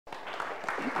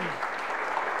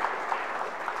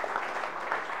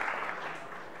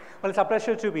Well, it's a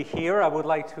pleasure to be here. I would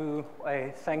like to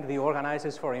thank the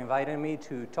organizers for inviting me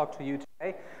to talk to you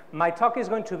today. My talk is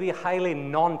going to be highly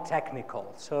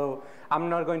non-technical, so I'm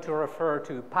not going to refer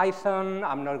to Python.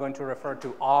 I'm not going to refer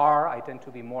to R. I tend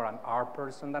to be more an R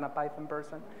person than a Python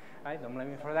person. Right? Don't blame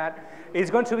me for that.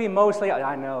 It's going to be mostly,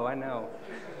 I know.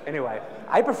 Anyway,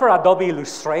 I prefer Adobe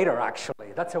Illustrator,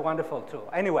 actually. That's a wonderful tool.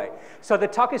 Anyway, so the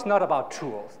talk is not about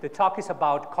tools. The talk is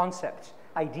about concepts,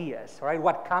 ideas, right?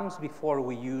 What comes before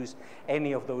we use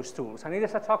any of those tools. And it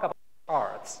is a talk about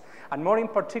charts, and more in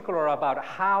particular about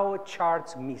how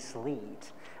charts mislead,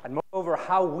 and moreover,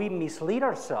 how we mislead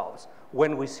ourselves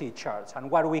when we see charts, and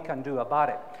what we can do about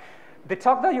it. The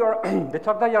talk that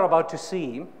you're about to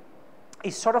see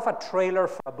is sort of a trailer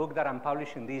for a book that I'm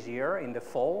publishing this year in the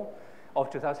fall of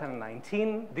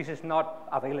 2019. This is not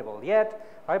available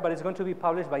yet, right? But it's going to be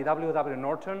published by W.W.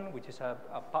 Norton, which is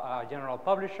a general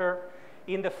publisher,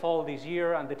 in the fall this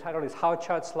year, and the title is How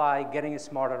Charts Lie, Getting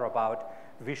Smarter About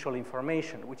Visual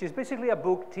Information, which is basically a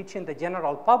book teaching the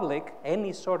general public,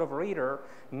 any sort of reader,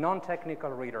 non-technical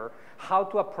reader, how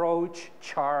to approach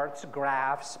charts,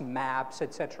 graphs, maps,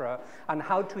 etc., and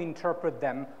how to interpret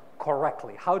them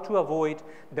correctly, how to avoid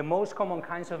the most common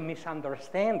kinds of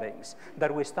misunderstandings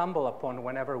that we stumble upon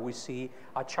whenever we see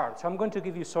a chart. So I'm going to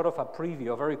give you sort of a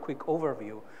preview, a very quick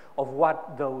overview of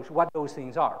what those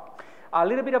things are. A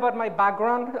little bit about my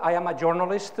background. I am a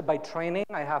journalist by training.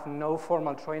 I have no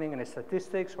formal training in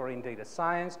statistics or in data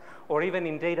science or even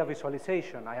in data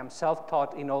visualization. I am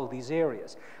self-taught in all these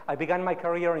areas. I began my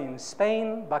career in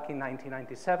Spain back in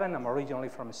 1997. I'm originally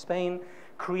from Spain,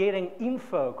 creating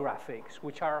infographics,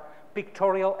 which are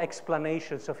pictorial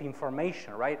explanations of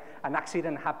information, right? An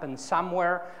accident happened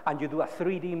somewhere, and you do a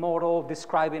 3D model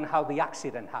describing how the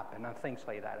accident happened and things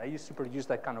like that. I used to produce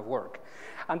that kind of work.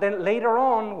 And then later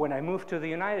on, when I moved to the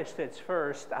United States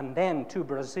first, and then to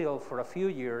Brazil for a few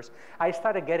years, I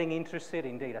started getting interested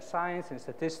in data science and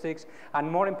statistics, and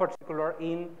more in particular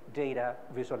in data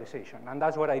visualization. And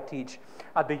that's what I teach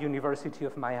at the University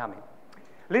of Miami.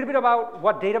 A little bit about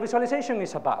what data visualization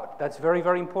is about. That's very,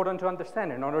 very important to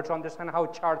understand in order to understand how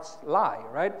charts lie,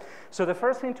 right? So the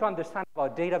first thing to understand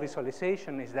about data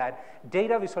visualization is that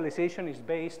data visualization is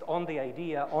based on the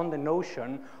idea, on the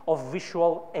notion of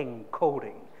visual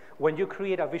encoding. When you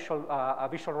create a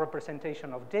visual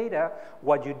representation of data,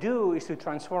 what you do is to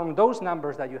transform those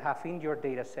numbers that you have in your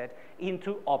data set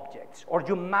into objects, or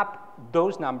you map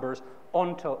those numbers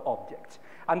onto objects.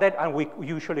 And we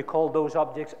usually call those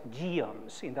objects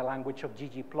geoms in the language of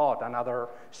ggplot and other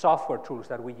software tools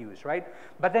that we use, right?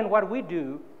 But then what we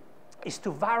do is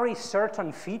to vary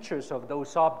certain features of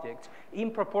those objects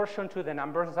in proportion to the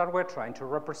numbers that we're trying to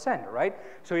represent, right?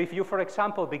 So if you, for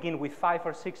example, begin with 5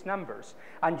 or 6 numbers,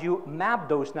 and you map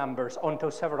those numbers onto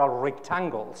several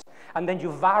rectangles, and then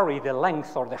you vary the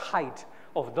length or the height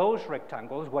of those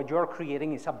rectangles, what you're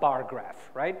creating is a bar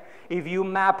graph, right? If you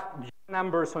map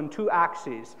numbers on 2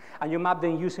 axes, and you map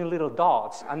them using little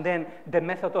dots, and then the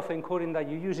method of encoding that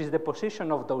you use is the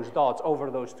position of those dots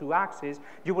over those 2 axes,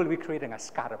 you will be creating a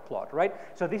scatter plot, right?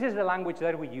 So this is the language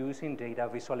that we use in data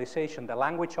visualization, the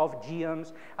language of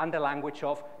geoms and the language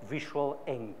of visual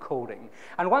encoding.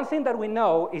 And one thing that we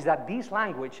know is that this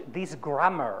language, this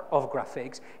grammar of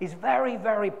graphics, is very,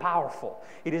 very powerful.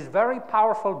 It is very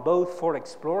powerful both for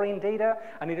exploring data,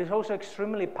 and it is also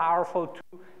extremely powerful to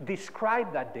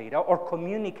describe that data or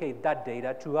communicate that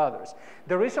data to others.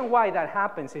 The reason why that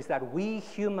happens is that we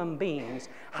human beings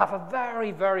have a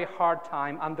very, very hard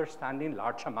time understanding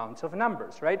large amounts of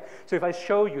numbers, right? So if I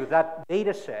show you that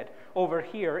data set over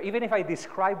here, even if I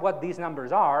describe what these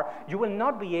numbers are, you will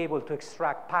not be able to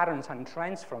extract patterns and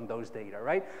trends from those data,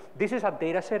 right? This is a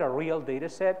data set, a real data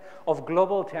set of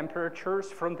global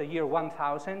temperatures from the year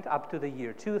 1000 up to the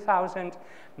year 2000,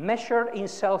 measured in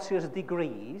Celsius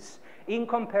degrees in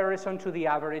comparison to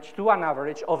an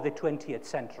average of the 20th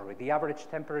century, the average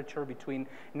temperature between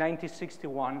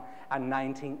 1961 and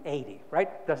 1980,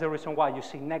 right? That's the reason why you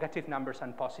see negative numbers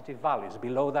and positive values,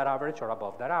 below that average or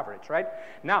above that average, right?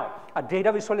 Now, a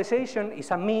data visualization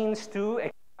is a means to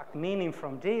extract meaning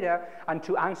from data and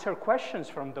to answer questions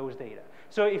from those data.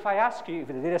 So if I ask you, if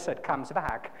the data set comes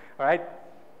back, all right,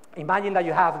 imagine that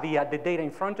you have the data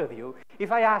in front of you.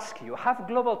 If I ask you, have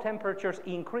global temperatures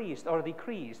increased or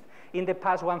decreased in the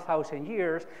past 1,000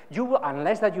 years, you will,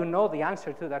 unless that you know the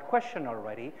answer to that question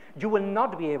already, you will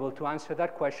not be able to answer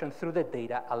that question through the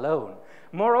data alone.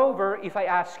 Moreover, if I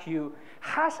ask you,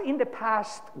 has in the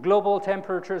past global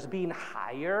temperatures been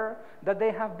higher than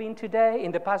they have been today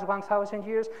in the past 1,000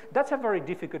 years? That's a very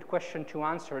difficult question to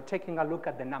answer, taking a look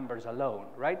at the numbers alone,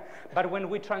 right? But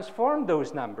when we transform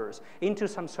those numbers into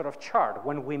some sort of chart,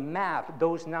 when we map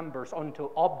those numbers onto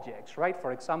objects, right?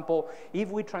 For example, if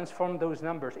we transform those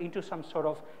numbers into some sort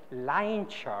of line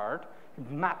chart,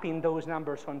 mapping those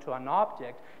numbers onto an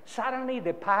object, suddenly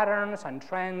the patterns and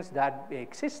trends that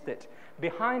existed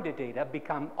behind the data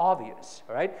become obvious,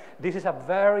 right? This is a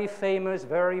very famous,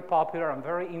 very popular, and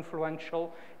very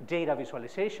influential data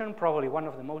visualization, probably one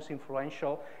of the most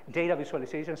influential data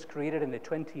visualizations created in the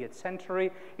 20th century.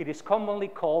 It is commonly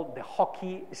called the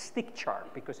hockey stick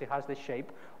chart because it has the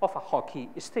shape of a hockey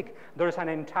stick. There's an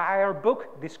entire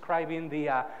book describing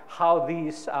how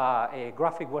this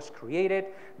graphic was created.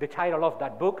 The title of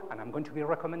that book, and I'm going to be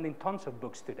recommending tons of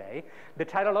books today, the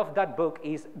title of that book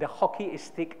is The Hockey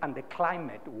Stick and the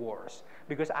Climate Wars,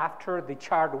 because after the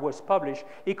chart was published,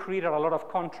 it created a lot of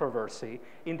controversy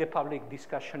in the public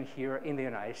discussion here in the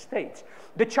United States.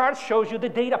 The chart shows you the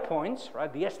data points,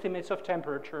 right? The estimates of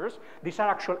temperatures. These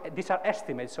are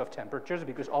estimates of temperatures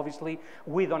because obviously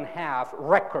we don't have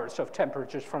records of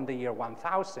temperatures from the year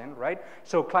 1000, right?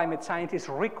 So climate scientists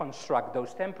reconstruct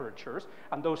those temperatures,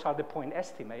 and those are the point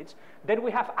estimates. Then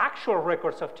we have actual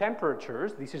records of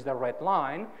temperatures. This is the red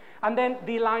line. And then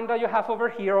the line that you have over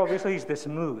here, obviously, is the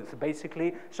smooth,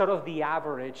 basically sort of the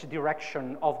average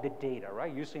direction of the data,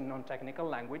 right, using non-technical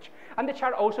language. And the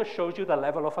chart also shows you the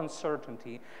level of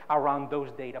uncertainty around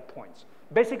those data points.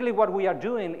 Basically, what we are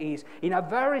doing is, in a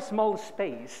very small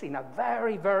space, in a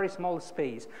very, very small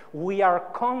space, we are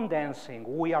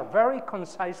condensing, we are very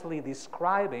concisely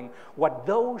describing what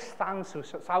those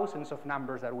thousands of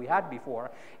numbers that we had before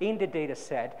in the data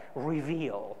set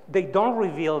reveal. They don't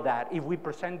reveal that if we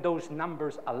present those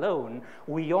numbers alone.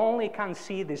 We only can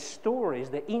see the stories,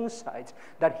 the insights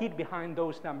that hid behind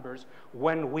those numbers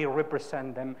when we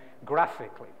represent them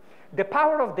graphically. The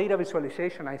power of data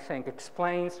visualization, I think,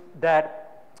 explains that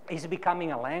is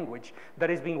becoming a language that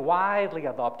is being widely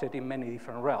adopted in many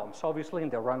different realms. Obviously in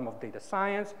the realm of data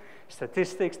science,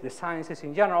 statistics, the sciences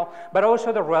in general, but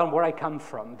also the realm where I come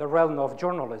from, the realm of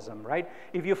journalism, right?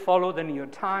 If you follow the New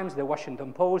York Times, the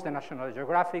Washington Post, the National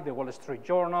Geographic, the Wall Street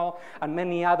Journal, and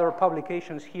many other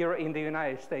publications here in the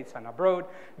United States and abroad,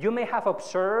 you may have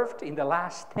observed in the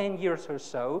last 10 years or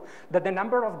so that the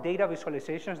number of data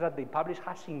visualizations that they publish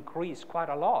has increased quite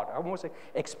a lot, almost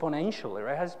exponentially,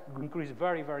 right? It has increased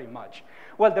very, very much.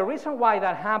 Well, the reason why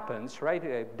that happens,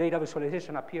 right, data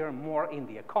visualization appear more in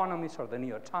The Economist or the New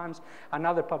York Times and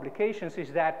other publications,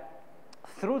 is that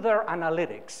through their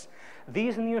analytics,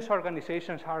 these news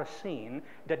organizations are seeing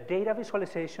that data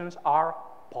visualizations are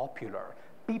popular.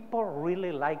 People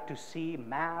really like to see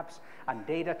maps and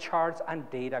data charts and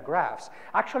data graphs.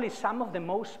 Actually, some of the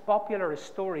most popular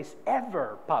stories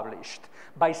ever published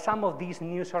by some of these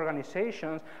news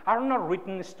organizations are not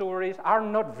written stories, are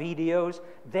not videos,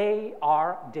 they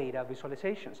are data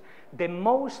visualizations. The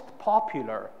most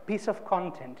popular piece of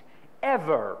content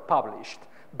ever published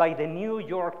by the New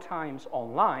York Times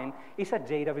online is a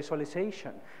data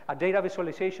visualization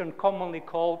commonly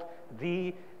called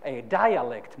the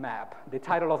dialect map. The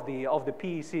title of the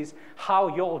piece is How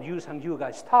Y'all Use and You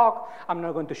Guys Talk. I'm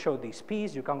not going to show this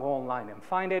piece. You can go online and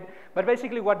find it. But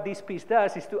basically what this piece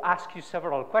does is to ask you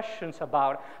several questions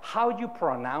about how you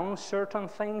pronounce certain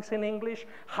things in English,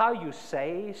 how you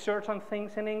say certain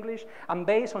things in English, and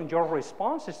based on your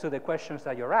responses to the questions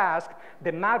that you're asked,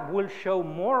 the map will show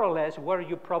more or less where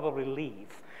you probably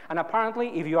live. And apparently,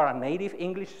 if you are a native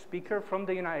English speaker from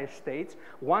the United States,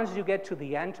 once you get to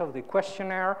the end of the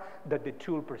questionnaire that the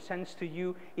tool presents to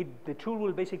you, the tool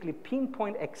will basically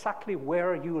pinpoint exactly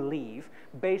where you live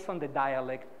based on the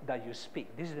dialect that you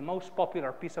speak. This is the most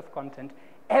popular piece of content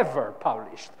ever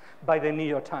published by the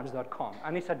NewYorkTimes.com,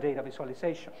 and it's a data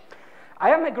visualization.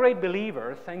 I am a great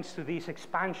believer, thanks to this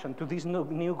expansion, to this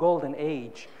new golden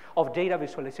age of data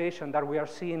visualization that we are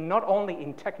seeing not only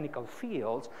in technical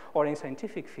fields or in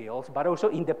scientific fields, but also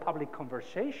in the public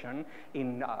conversation,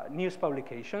 in news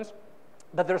publications,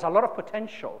 that there's a lot of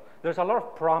potential, there's a lot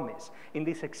of promise in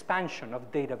this expansion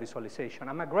of data visualization.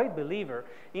 I'm a great believer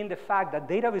in the fact that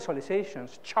data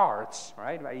visualizations, charts,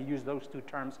 right? I use those two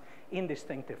terms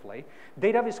indistinctively.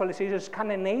 Data visualizations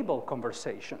can enable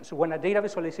conversations. When a data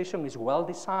visualization is well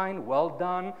designed, well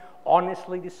done,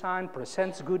 honestly designed,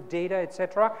 presents good data,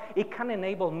 etc., it can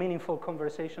enable meaningful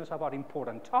conversations about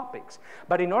important topics.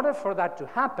 But in order for that to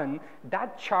happen,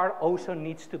 that chart also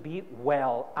needs to be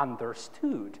well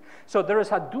understood. So there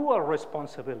is a dual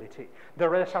responsibility.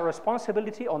 There is a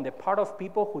responsibility on the part of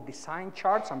people who design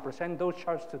charts and present those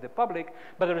charts to the public,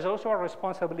 but there is also a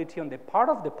responsibility on the part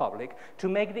of the public to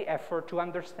make the effort to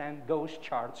understand those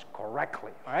charts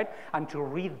correctly, right? And to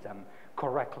read them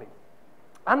correctly.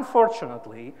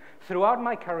 Unfortunately, throughout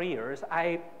my careers,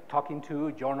 talking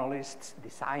to journalists,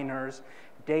 designers,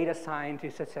 data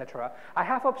scientists, etc., I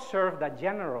have observed that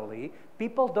generally,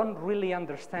 people don't really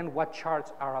understand what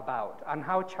charts are about and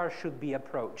how charts should be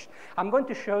approached. I'm going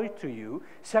to show to you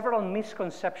several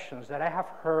misconceptions that I have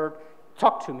heard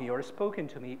talk to me or spoken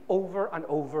to me over and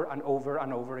over and over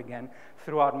and over again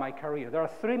throughout my career. There are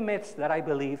 3 myths that I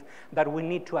believe that we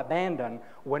need to abandon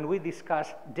when we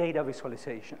discuss data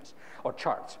visualizations or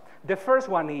charts. The first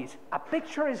one is, a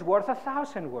picture is worth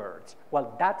 1,000 words.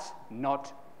 Well, that's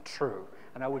not true,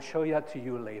 and I will show that to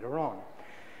you later on.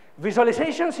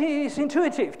 Visualizations is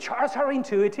intuitive. Charts are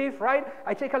intuitive, right?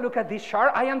 I take a look at this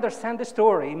chart, I understand the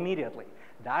story immediately.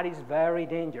 That is very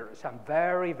dangerous and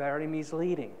very, very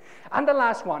misleading. And the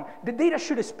last one, the data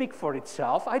should speak for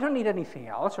itself. I don't need anything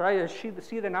else, right? I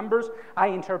see the numbers, I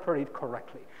interpret it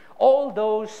correctly. All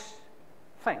those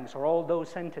things or all those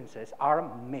sentences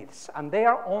are myths, and they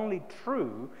are only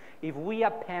true if we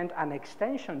append an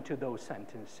extension to those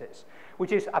sentences,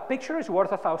 which is, a picture is worth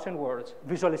 1,000 words.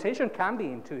 Visualization can be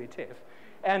intuitive,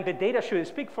 and the data should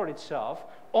speak for itself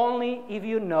only if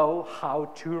you know how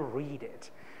to read it.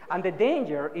 And the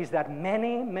danger is that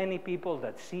many, many people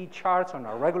that see charts on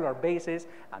a regular basis,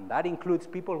 and that includes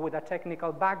people with a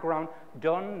technical background,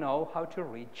 don't know how to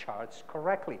read charts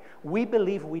correctly. We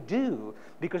believe we do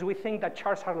because we think that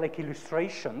charts are like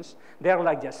illustrations. They're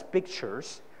like just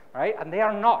pictures, right? And they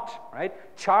are not, right?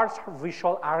 Charts are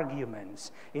visual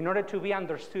arguments. In order to be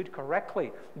understood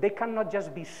correctly, they cannot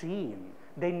just be seen.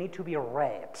 They need to be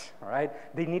read, right?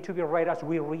 They need to be read as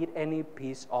we read any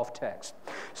piece of text.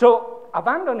 So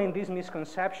abandoning these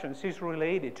misconceptions is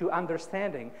related to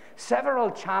understanding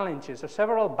several challenges or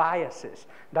several biases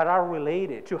that are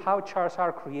related to how charts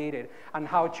are created and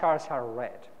how charts are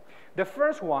read. The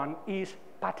first one is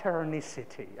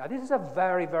patternicity. This is a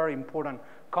very, very important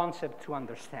concept to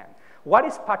understand. What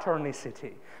is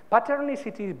patternicity?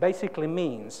 Patternicity basically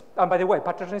means, and by the way,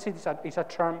 patternicity is a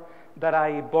term that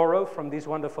I borrow from this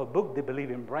wonderful book, The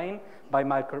Believing Brain, by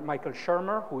Michael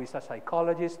Shermer, who is a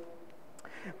psychologist.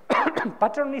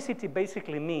 Patternicity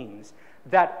basically means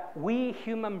that we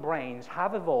human brains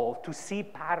have evolved to see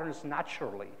patterns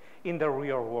naturally in the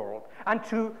real world and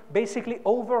to basically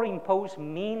overimpose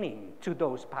meaning to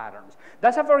those patterns.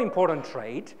 That's a very important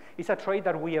trait. It's a trait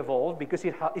that we evolved because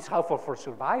it's helpful for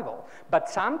survival. But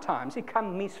sometimes it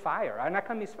can misfire, and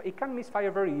it can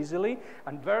misfire very easily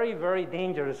and very, very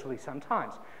dangerously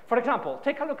sometimes. For example,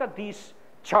 take a look at these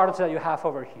charts that you have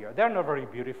over here. They're not very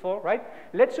beautiful, right?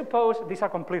 Let's suppose these are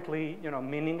completely,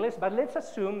 meaningless, but let's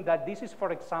assume that this is,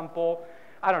 for example,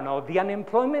 I don't know, the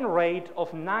unemployment rate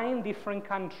of 9 different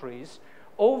countries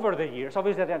over the years.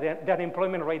 Obviously, the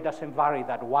unemployment rate doesn't vary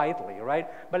that widely, right?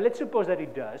 But let's suppose that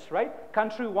it does, right?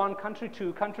 Country 1, country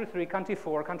 2, country 3, country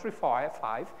 4, country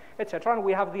 5, etc. And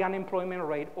we have the unemployment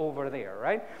rate over there,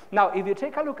 right? Now, if you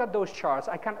take a look at those charts,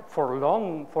 I can, for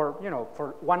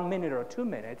 1 minute or 2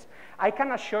 minutes, I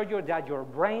can assure you that your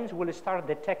brains will start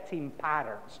detecting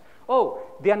patterns. Oh,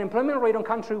 the unemployment rate on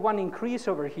country 1 increased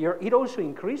over here. It also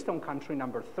increased on country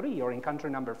number 3 or in country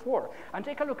number 4. And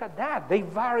take a look at that. They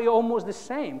vary almost the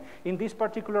same in these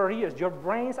particular years. Your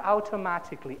brains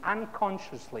automatically,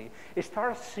 unconsciously,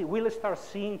 will start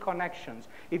seeing connections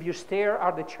if you stare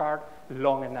at the chart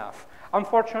long enough.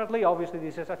 Unfortunately, obviously,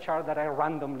 this is a chart that I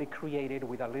randomly created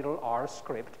with a little R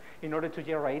script in order to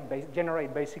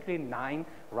generate basically 9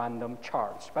 random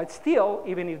charts. But still,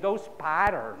 even if those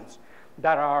patterns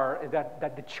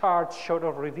that the charts sort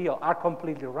of reveal are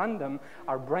completely random,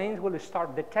 our brains will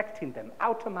start detecting them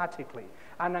automatically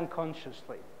and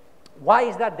unconsciously. Why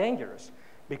is that dangerous?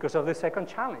 Because of the second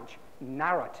challenge,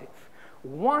 narrative.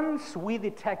 Once we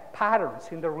detect patterns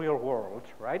in the real world,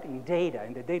 right, in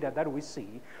the data that we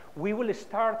see, we will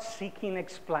start seeking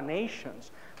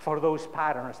explanations for those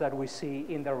patterns that we see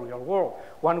in the real world.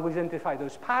 When we identify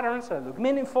those patterns that look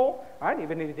meaningful, right,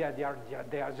 even if they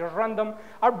are just random,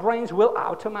 our brains will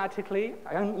automatically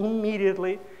and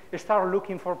immediately start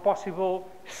looking for possible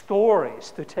stories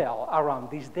to tell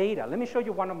around this data. Let me show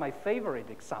you one of my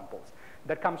favorite examples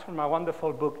that comes from a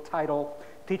wonderful book titled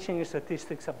Teaching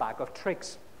Statistics: A Bag of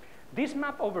Tricks. This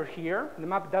map over here, the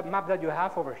map that you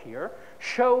have over here,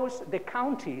 shows the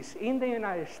counties in the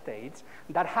United States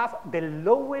that have the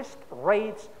lowest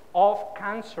rates of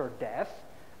cancer death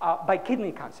by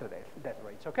kidney cancer death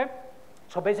rates, okay?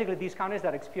 So basically, these counties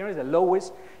that experience the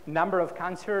lowest number of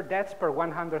cancer deaths per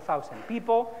 100,000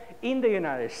 people in the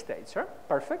United States. Sure?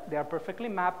 Perfect. They are perfectly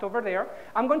mapped over there.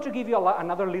 I'm going to give you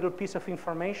another little piece of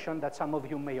information that some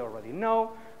of you may already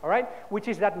know, all right, which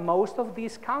is that most of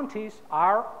these counties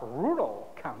are rural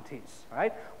counties,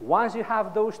 right? Once you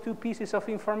have those two pieces of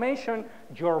information,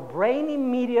 your brain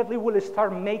immediately will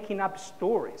start making up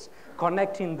stories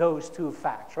connecting those two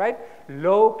facts, right?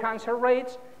 Low cancer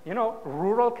rates, you know,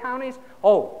 rural counties.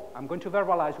 Oh, I'm going to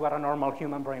verbalize what a normal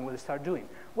human brain will start doing.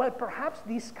 Well, perhaps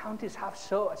these counties have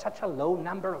such a low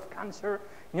number of cancer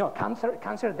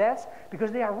deaths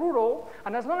because they are rural,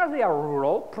 and as long as they are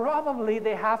rural, probably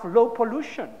they have low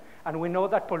pollution. And we know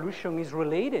that pollution is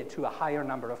related to a higher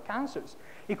number of cancers.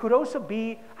 It could also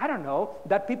be, I don't know,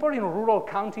 that people in rural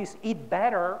counties eat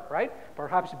better, right?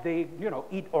 Perhaps they,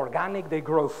 eat organic, they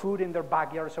grow food in their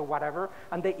backyards or whatever,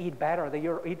 and they eat better, they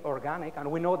eat organic,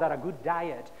 and we know that a good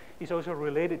diet is also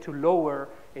related to lower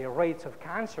rates of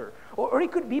cancer. Or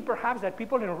it could be perhaps that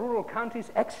people in rural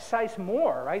counties exercise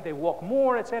more, right? They walk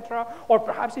more, etc. Or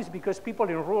perhaps it's because people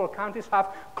in rural counties have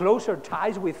closer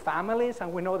ties with families,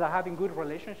 and we know that having good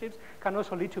relationships can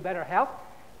also lead to better health.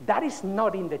 That is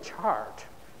not in the chart.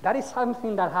 That is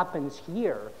something that happens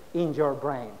here in your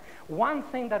brain. One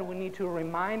thing that we need to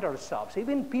remind ourselves,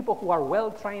 even people who are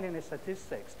well trained in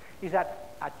statistics, is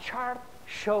that a chart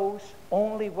shows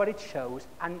only what it shows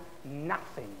and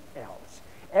nothing else.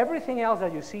 Everything else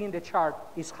that you see in the chart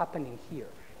is happening here.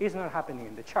 It's not happening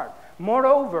in the chart.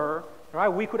 Moreover, right,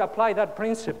 we could apply that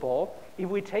principle if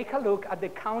we take a look at the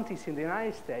counties in the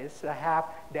United States that have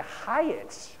the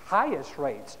highest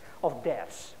rates of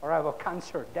deaths, or of a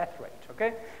cancer death rate,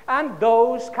 okay? And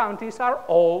those counties are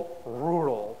all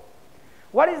rural.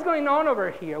 What is going on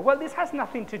over here? Well, this has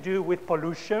nothing to do with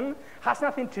pollution, has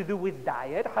nothing to do with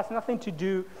diet, has nothing to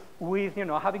do with,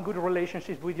 having good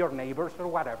relationships with your neighbors or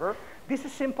whatever. This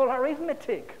is simple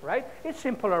arithmetic, right? It's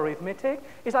simple arithmetic.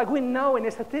 It's like we know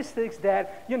in statistics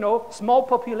that, small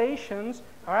populations,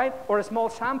 all right, or small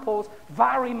samples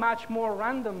vary much more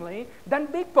randomly than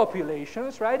big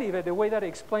populations, right? Even the way that I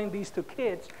explain these to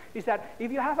kids is that if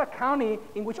you have a county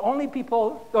in which only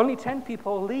 10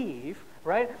 people live,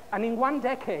 right? And in one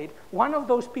decade, one of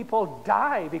those people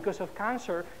die because of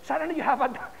cancer, suddenly you have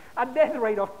a death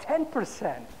rate of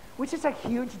 10%, which is a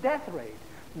huge death rate.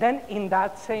 Then in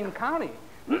that same county,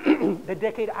 the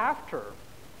decade after,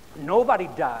 nobody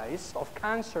dies of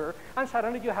cancer, and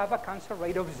suddenly you have a cancer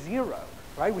rate of 0,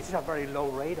 right? Which is a very low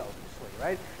rate, obviously,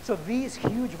 right? So these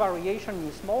huge variation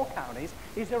in small counties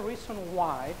is the reason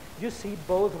why you see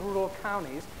both rural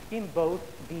counties in both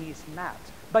these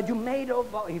maps. But you may know,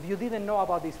 if you didn't know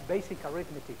about this basic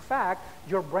arithmetic fact,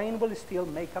 your brain will still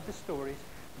make up the stories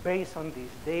based on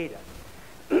this data.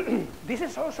 This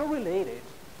is also related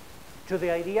to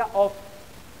the idea of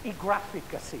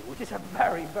egraphicacy, which is a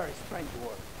very, very strange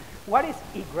word. What is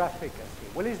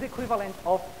egraphicacy? Well, it's the equivalent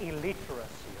of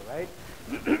illiteracy, right?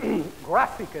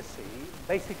 Graphicacy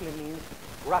basically means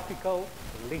graphical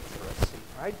literacy,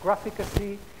 right?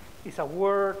 Graphicacy is a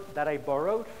word that I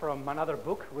borrowed from another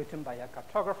book written by a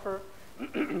cartographer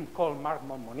called Marc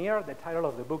Montmonier. The title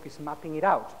of the book is Mapping It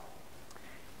Out.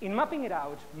 In Mapping It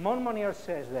Out, Montmonier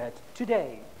says that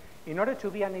today, in order to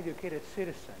be an educated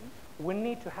citizen, we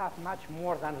need to have much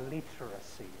more than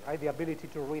literacy, right? The ability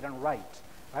to read and write,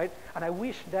 right? And I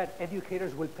wish that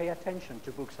educators will pay attention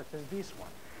to books such as this one,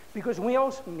 because we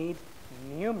also need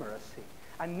numeracy.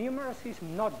 And numeracy is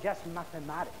not just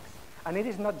mathematics, and it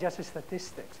is not just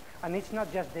statistics, and it's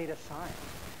not just data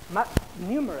science.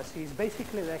 Numeracy is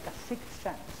basically like a sixth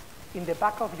sense in the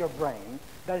back of your brain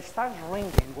that starts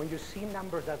ringing when you see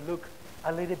numbers that look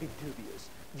a little bit dubious.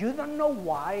 You don't know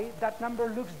why that number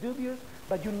looks dubious,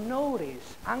 but you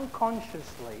notice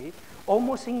unconsciously,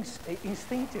 almost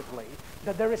instinctively,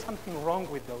 that there is something wrong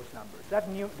with those numbers. That's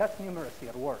numeracy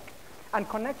at work. And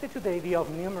connected to the idea of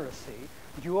numeracy,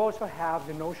 you also have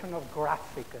the notion of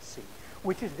graphicacy,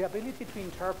 which is the ability to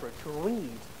interpret, to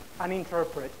read and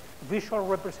interpret visual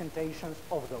representations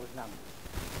of those numbers.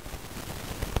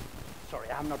 Sorry,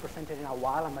 I have not presented in a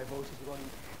while, and my voice is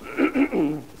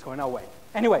going, it's going away.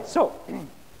 Anyway, so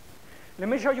let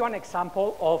me show you an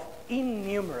example of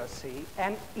innumeracy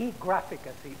and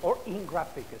e-graphicacy or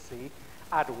ingraphicacy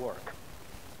at work.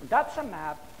 That's a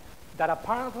map that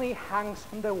apparently hangs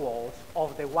on the walls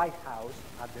of the White House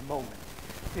at the moment.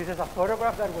 This is a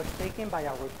photograph that was taken by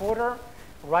a reporter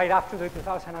right after the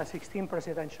 2016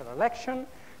 presidential election.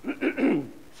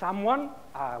 Someone,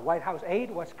 a White House aide,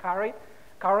 was carrying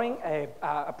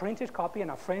a printed copy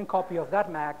and a framed copy of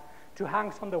that map to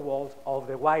hang on the walls of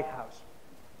the White House.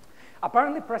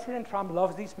 Apparently, President Trump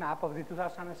loves this map of the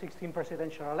 2016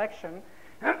 presidential election,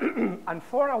 and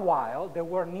for a while, there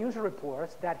were news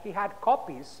reports that he had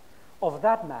copies of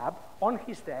that map on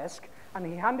his desk, and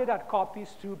he handed out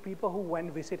copies to people who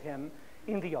went visit him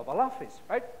in the Oval Office,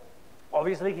 right?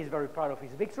 Obviously, he's very proud of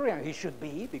his victory, and he should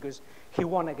be, because he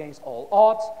won against all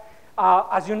odds.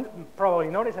 As you probably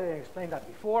noticed, I didn't explain that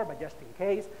before, but just in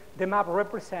case, the map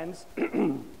represents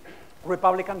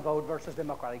Republican vote versus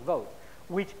Democratic vote.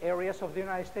 Which areas of the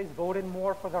United States voted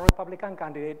more for the Republican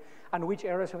candidate, and which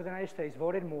areas of the United States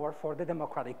voted more for the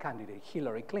Democratic candidate,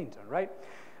 Hillary Clinton, right?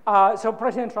 So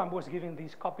President Trump was giving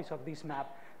these copies of this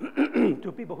map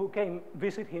to people who came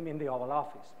visit him in the Oval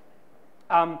Office.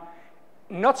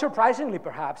 Not surprisingly,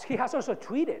 perhaps, he has also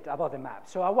tweeted about the map.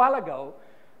 So a while ago,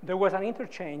 there was an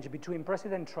interchange between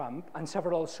President Trump and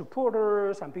several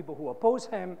supporters and people who oppose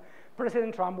him.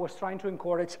 President Trump was trying to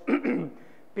encourage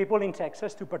people in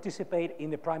Texas to participate in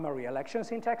the primary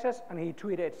elections in Texas, and he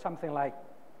tweeted something like,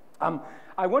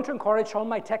 I want to encourage all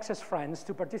my Texas friends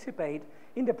to participate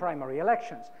in the primary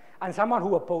elections. And someone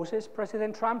who opposes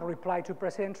President Trump replied to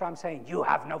President Trump saying, you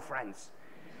have no friends.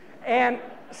 And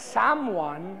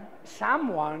someone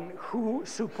who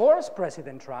supports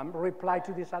President Trump replied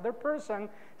to this other person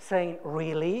saying,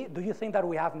 really? Do you think that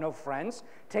we have no friends?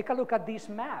 Take a look at this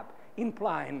map,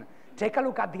 implying, take a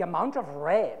look at the amount of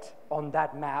red on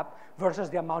that map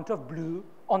versus the amount of blue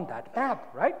on that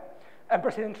map, right? And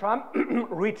President Trump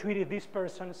retweeted this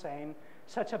person saying,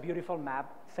 such a beautiful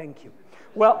map, thank you.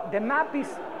 Well, the map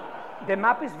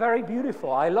is very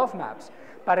beautiful. I love maps.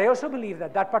 But I also believe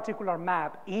that that particular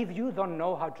map, if you don't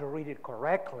know how to read it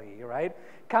correctly, right,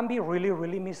 can be really,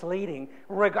 really misleading,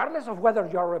 regardless of whether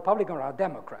you're a Republican or a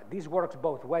Democrat. This works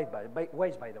both ways, by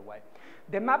the way.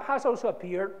 The map has also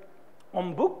appeared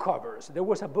on book covers. There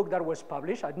was a book that was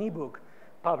published, an e-book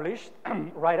published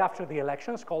right after the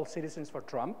elections called Citizens for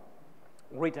Trump,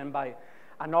 written by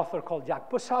an author called Jack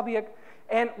Posobiec.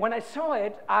 And when I saw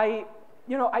it, I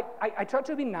try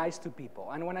to be nice to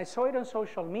people. And when I saw it on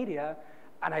social media,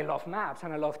 and I love maps,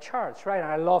 and I love charts, right? And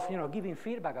I love, giving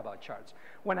feedback about charts.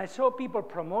 When I saw people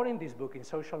promoting this book in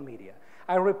social media,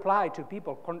 I replied to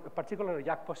people, particularly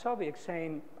Jack Posobiec,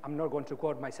 saying, I'm not going to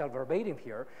quote myself verbatim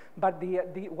here, but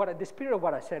the spirit of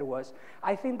what I said was,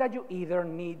 I think that you either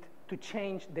need to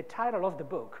change the title of the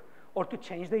book or to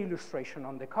change the illustration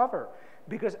on the cover,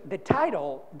 because the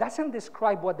title doesn't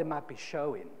describe what the map is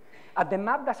showing. The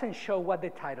map doesn't show what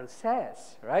the title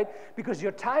says, right? Because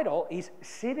your title is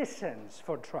Citizens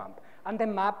for Trump, and the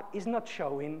map is not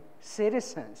showing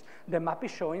citizens. The map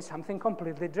is showing something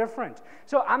completely different.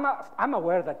 So I'm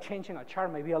aware that changing a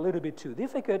chart may be a little bit too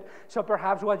difficult, so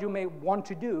perhaps what you may want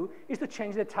to do is to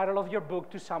change the title of your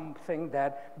book to something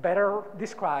that better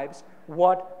describes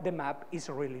what the map is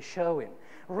really showing.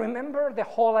 Remember the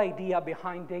whole idea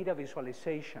behind data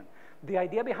visualization. The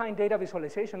idea behind data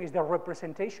visualization is the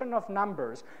representation of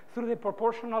numbers through the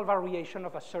proportional variation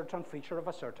of a certain feature of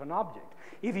a certain object.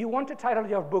 If you want to title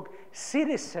your book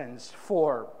Citizens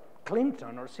for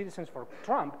Clinton or Citizens for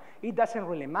Trump, it doesn't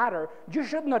really matter. You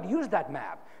should not use that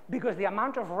map because the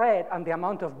amount of red and the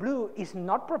amount of blue is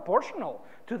not proportional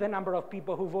to the number of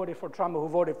people who voted for Trump or who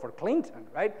voted for Clinton,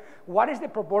 right? What is the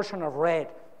proportion of red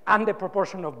and the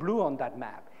proportion of blue on that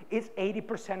map? It's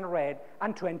 80% red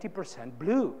and 20%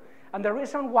 blue. And the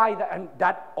reason why,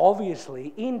 that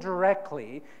obviously,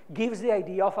 indirectly, gives the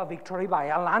idea of a victory by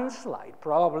a landslide.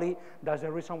 Probably that's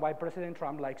the reason why President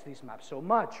Trump likes this map so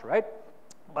much, right?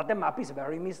 But the map is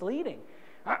very misleading,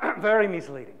 very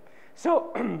misleading.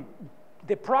 So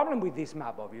the problem with this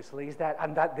map, obviously, is that,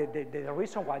 and that the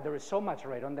reason why there is so much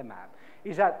red on the map,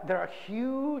 is that there are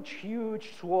huge,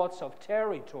 huge swaths of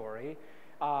territory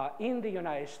in the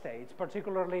United States,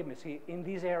 particularly, let me see, in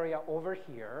this area over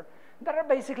here, that are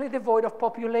basically devoid of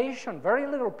population. Very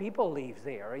little people live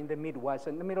there in the Midwest,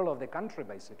 in the middle of the country,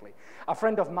 basically. A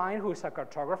friend of mine who is a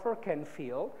cartographer, Ken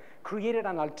Field, created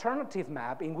an alternative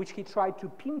map in which he tried to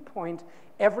pinpoint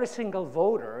every single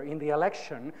voter in the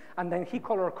election, and then he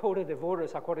color-coded the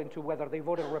voters according to whether they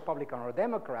voted Republican or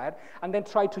Democrat, and then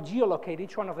tried to geolocate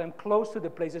each one of them close to the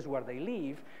places where they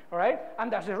live, all right?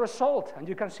 And that's the result. And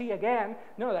you can see again,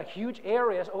 the huge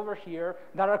areas over here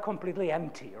that are completely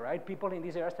empty, right? People in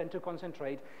these areas tend to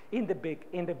concentrate in the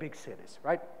big cities,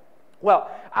 right? Well,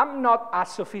 I'm not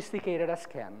as sophisticated as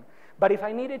Ken, but if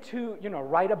I needed to,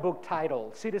 write a book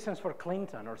titled Citizens for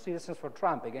Clinton or Citizens for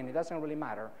Trump, again, it doesn't really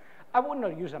matter, I would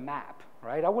not use a map,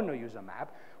 right? I would not use a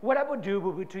map. What I would do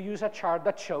would be to use a chart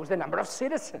that shows the number of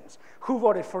citizens who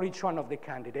voted for each one of the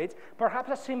candidates.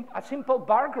 Perhaps a simple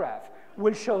bar graph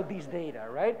will show these data,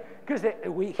 right? Because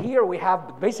here we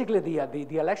have basically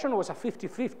the election was a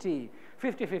 50-50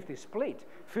 split.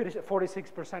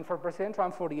 46% for President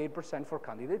Trump, 48% for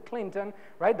candidate Clinton,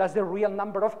 right? That's the real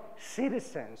number of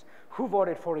citizens who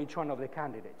voted for each one of the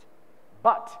candidates.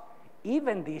 But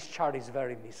even this chart is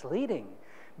very misleading,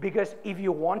 because if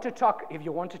you want to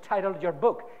title your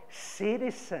book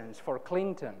Citizens for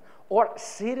Clinton or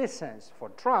Citizens for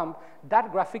Trump,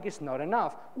 that graphic is not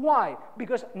enough. Why?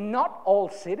 Because not all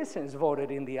citizens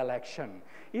voted in the election.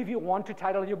 If you want to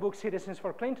title your book Citizens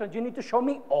for Clinton, you need to show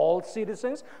me all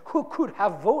citizens who could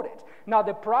have voted. Now,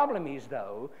 the problem is,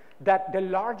 though, that the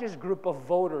largest group of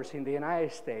voters in the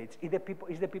United States is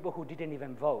the people who didn't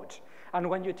even vote. And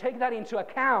when you take that into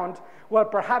account, well,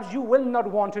 perhaps you will not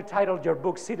want to title your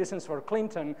book Citizens for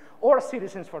Clinton or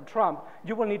Citizens for Trump.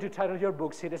 You will need to title your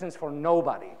book Citizens for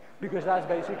Nobody, because that's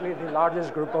basically the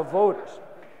largest group of voters.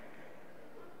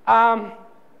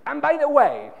 And by the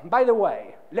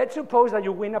way, let's suppose that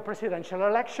you win a presidential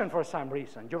election for some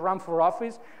reason. You run for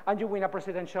office and you win a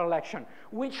presidential election.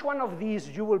 Which one of these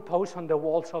you will post on the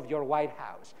walls of your White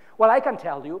House? Well, I can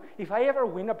tell you, if I ever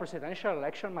win a presidential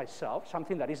election myself,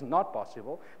 something that is not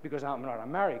possible because I'm not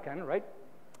American, right?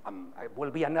 I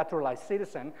will be a naturalized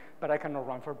citizen, but I cannot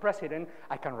run for president.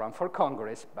 I can run for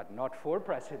Congress, but not for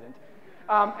president.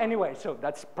 Anyway, so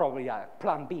that's probably a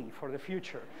plan B for the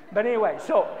future. But anyway,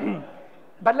 so...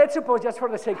 But let's suppose, just for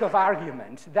the sake of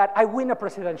argument, that I win a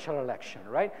presidential election,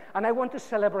 right? And I want to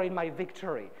celebrate my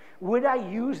victory. Would I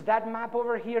use that map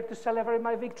over here to celebrate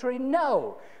my victory?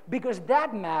 No, because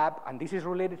that map, and this is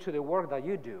related to the work that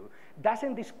you do,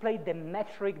 doesn't display the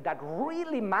metric that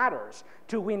really matters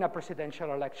to win a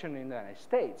presidential election in the United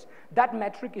States. That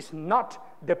metric is not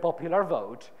the popular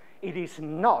vote. It is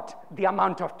not the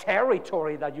amount of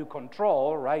territory that you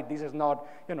control, right? This is not,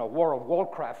 World of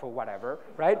Warcraft or whatever,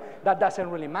 right? That doesn't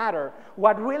really matter.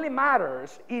 What really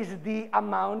matters is the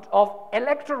amount of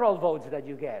electoral votes that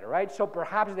you get, right? So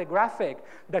perhaps the graphic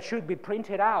that should be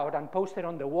printed out and posted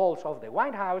on the walls of the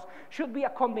White House should be a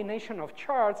combination of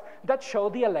charts that show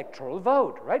the electoral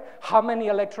vote, right? How many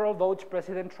electoral votes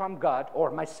President Trump got,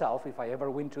 or myself, if I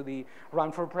ever win to the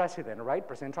run for president, right?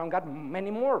 President Trump got many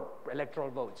more electoral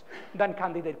votes than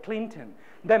candidate Clinton.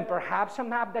 Then perhaps a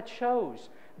map that shows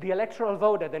the electoral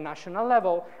vote at the national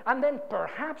level, and then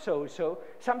perhaps also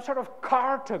some sort of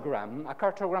cartogram. A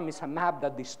cartogram is a map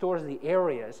that distorts the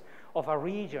areas of a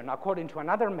region according to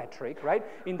another metric, right?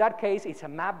 In that case, it's a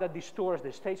map that distorts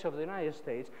the states of the United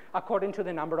States according to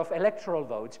the number of electoral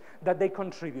votes that they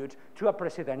contribute to a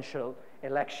presidential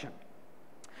election.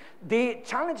 The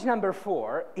challenge number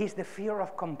 4 is the fear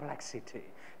of complexity.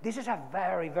 This is a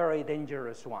very, very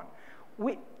dangerous one.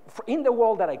 In the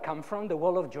world that I come from, the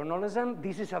world of journalism,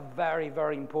 this is a very,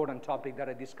 very important topic that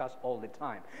I discuss all the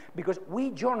time. Because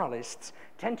we journalists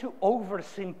tend to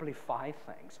oversimplify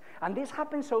things. And this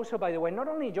happens also, by the way, not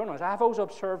only in journalists. I have also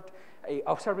observed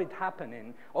it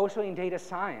happening also in data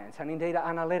science and in data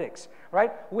analytics,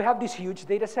 right? We have this huge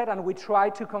data set, and we try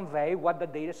to convey what the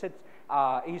data set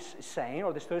is saying,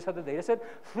 or the stories of the data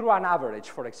set, through an average,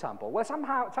 for example. Well,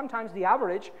 sometimes the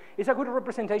average is a good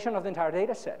representation of the entire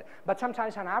data set, but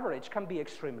sometimes an average can be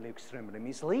extremely, extremely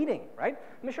misleading, right?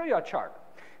 Let me show you a chart.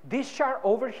 This chart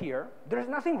over here, there's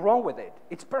nothing wrong with it.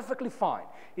 It's perfectly fine.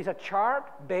 It's a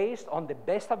chart based on the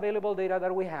best available data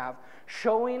that we have,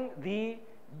 showing the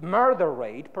murder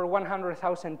rate per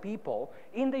 100,000 people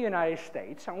in the United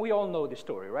States, and we all know the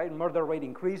story, right? Murder rate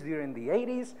increased during the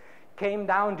 80s, came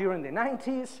down during the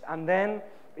 90s, and then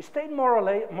it stayed more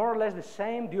or less the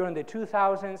same during the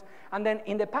 2000s, and then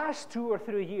in the past 2 or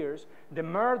 3 years, the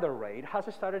murder rate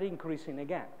has started increasing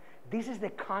again. This is the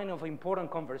kind of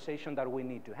important conversation that we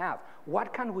need to have.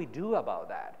 What can we do about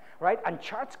that, right? And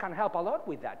charts can help a lot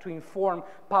with that, to inform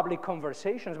public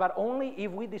conversations, but only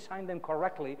if we design them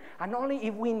correctly, and only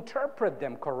if we interpret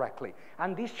them correctly.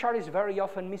 And this chart is very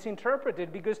often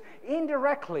misinterpreted because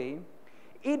indirectly,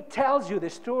 it tells you the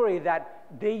story that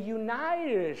the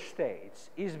United States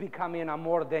is becoming a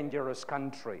more dangerous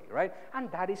country, right?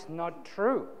 And that is not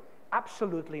true.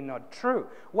 Absolutely not true.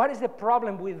 What is the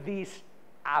problem with this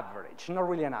average? Not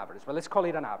really an average, but let's call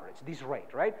it an average, this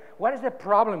rate, right? What is the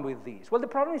problem with these? Well, the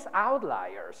problem is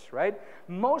outliers, right?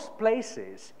 Most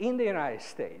places in the United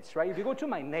States, right? If you go to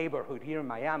my neighborhood here in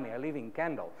Miami, I live in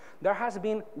Kendall, there has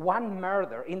been one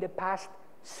murder in the past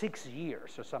 6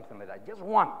 years or something like that, just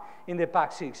one in the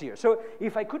past 6 years. So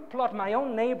if I could plot my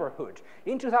own neighborhood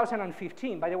in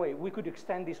 2015, by the way, we could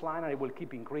extend this line and it will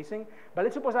keep increasing, but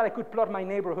let's suppose that I could plot my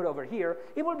neighborhood over here,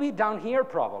 it will be down here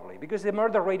probably, because the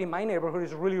murder rate in my neighborhood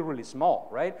is really, really small,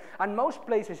 right? And most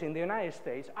places in the United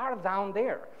States are down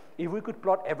there. If we could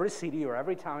plot every city or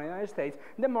every town in the United States,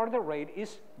 the murder rate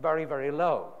is very, very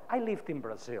low. I lived in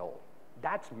Brazil.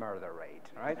 That's murder rate,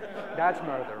 right? That's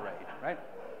murder rate, right?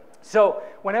 So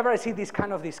whenever I see this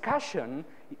kind of discussion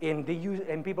and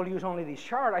people use only this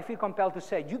chart, I feel compelled to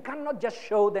say, you cannot just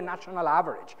show the national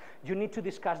average. You need to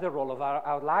discuss the role of our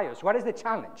outliers. What is the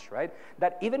challenge, right?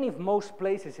 That even if most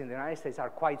places in the United States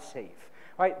are quite safe,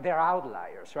 right, there are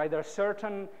outliers, right? There are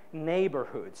certain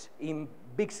neighborhoods in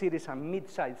big cities and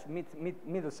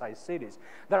middle-sized cities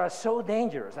that are so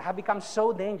dangerous, that have become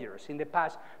so dangerous in the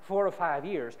past 4 or 5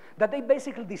 years, that they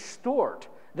basically distort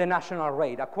the national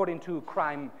rate, according to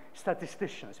crime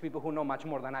statisticians, people who know much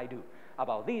more than I do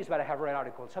about this, but I have read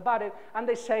articles about it, and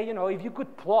they say, you know, if you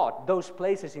could plot those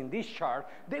places in this chart,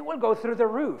 they will go through the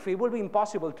roof. It will be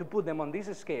impossible to put them on this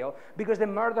scale because the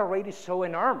murder rate is so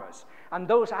enormous. And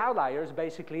those outliers,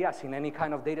 basically, as in any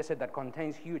kind of data set that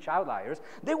contains huge outliers,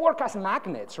 they work as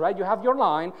magnets, right? You have your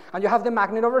line, and you have the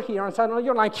magnet over here, and suddenly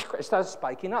your line starts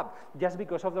spiking up, just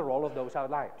because of the role of those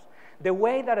outliers. The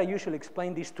way that I usually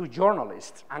explain this to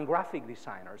journalists and graphic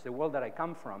designers, the world that I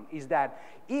come from, is that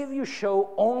if you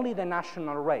show only the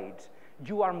national rate,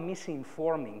 you are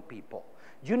misinforming people.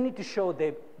 You need to show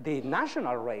the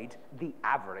national rate, the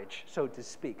average, so to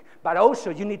speak. But also,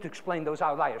 you need to explain those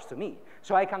outliers to me,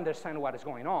 so I can understand what is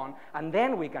going on, and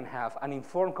then we can have an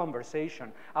informed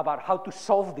conversation about how to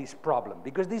solve this problem,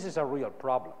 because this is a real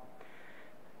problem.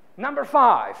 Number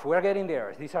 5, we're getting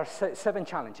there. These are 7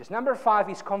 challenges. Number 5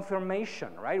 is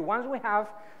confirmation, right? Once we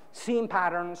have seen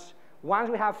patterns,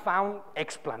 once we have found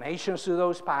explanations to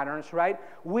those patterns, right,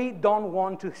 we don't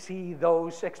want to see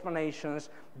those explanations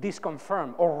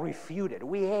disconfirmed or refuted.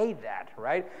 We hate that,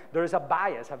 right? There is a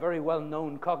bias, a very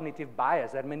well-known cognitive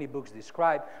bias that many books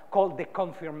describe, called the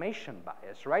confirmation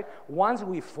bias, right? Once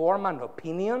we form an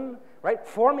opinion, right,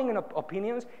 forming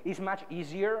opinions is much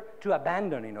easier to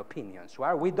abandon in opinions,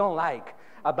 right? We don't like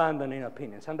abandoning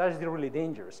opinions, and that is really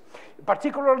dangerous,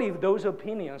 particularly if those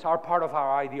opinions are part of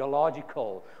our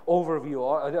ideological overview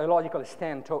or ideological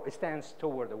stance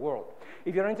toward the world.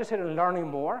 If you're interested in learning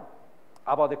more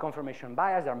about the confirmation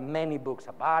bias, there are many books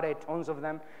about it, tons of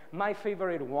them. My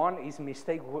favorite one is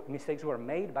Mistakes Were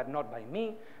Made, but Not by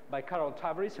Me, by Carol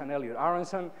Tavris and Elliot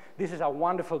Aronson. This is a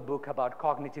wonderful book about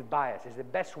cognitive bias. It's the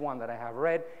best one that I have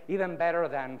read, even better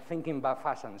than Thinking About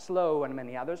Fast and Slow and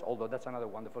many others, although that's another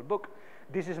wonderful book.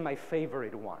 This is my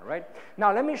favorite one, right?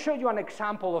 Now, let me show you an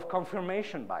example of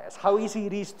confirmation bias, how easy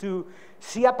it is to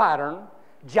see a pattern,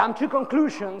 jump to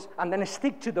conclusions, and then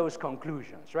stick to those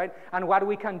conclusions, right? And what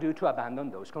we can do to abandon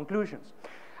those conclusions.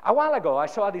 A while ago, I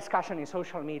saw a discussion in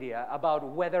social media about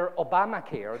whether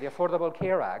Obamacare, the Affordable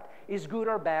Care Act, is good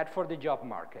or bad for the job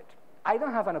market. I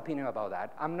don't have an opinion about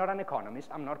that. I'm not an economist.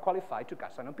 I'm not qualified to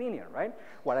cast an opinion, right?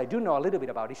 What I do know a little bit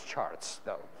about is charts,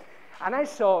 though. And I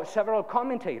saw several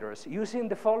commentators using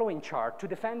the following chart to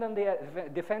defend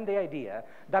the idea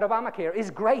that Obamacare is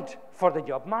great for the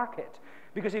job market.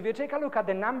 Because if you take a look at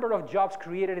the number of jobs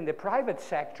created in the private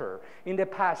sector in the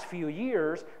past few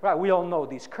years, right, we all know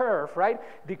this curve, right?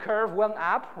 The curve went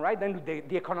up, right? Then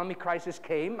the economic crisis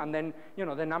came, and then, you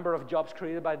know, the number of jobs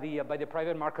created by the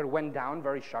private market went down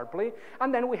very sharply.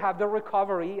 And then we have the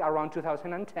recovery around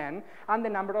 2010, and the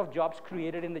number of jobs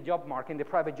created in the job market, in the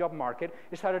private job market,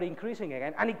 started increasing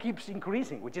again, and it keeps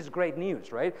increasing, which is great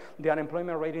news, right? The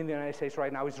unemployment rate in the United States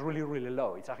right now is really, really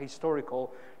low. It's at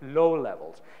historical low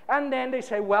levels. And then they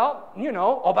say, well, you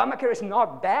know, Obamacare is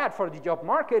not bad for the job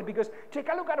market, because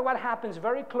take a look at what happens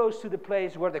very close to the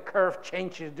place where the curve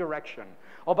changes direction.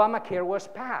 Obamacare was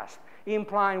passed,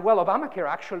 implying, well, Obamacare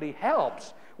actually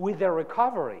helps with the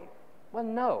recovery. Well,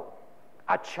 no.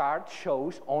 A chart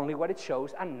shows only what it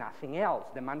shows and nothing else.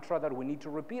 The mantra that we need to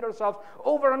repeat ourselves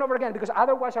over and over again, because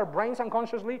otherwise our brains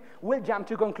unconsciously will jump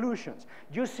to conclusions.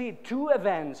 You see 2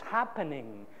 events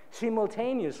happening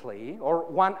simultaneously, or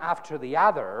one after the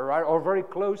other, right, or very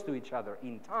close to each other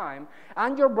in time,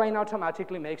 and your brain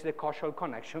automatically makes the causal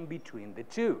connection between the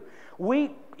two.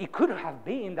 It could have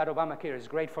been that Obamacare is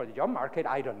great for the job market,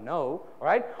 I don't know,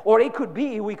 right? Or it could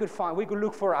be we could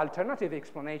look for alternative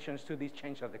explanations to this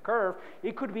change of the curve.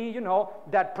 It could be,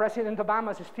 that President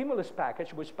Obama's stimulus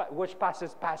package, which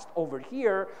passed over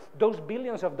here, those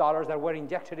billions of dollars that were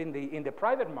injected in the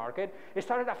private market, it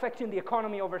started affecting the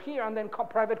economy over here, and then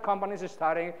private companies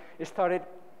started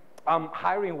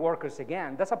hiring workers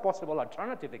again. That's a possible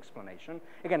alternative explanation.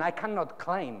 Again, I cannot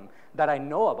claim that I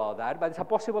know about that, but it's a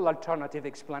possible alternative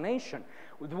explanation.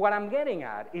 What I'm getting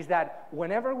at is that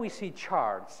whenever we see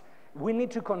charts, we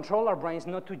need to control our brains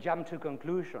not to jump to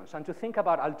conclusions and to think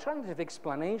about alternative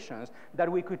explanations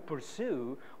that we could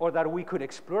pursue or that we could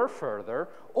explore further,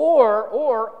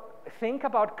 or think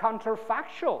about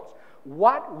counterfactuals.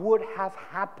 What would have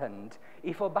happened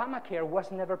if Obamacare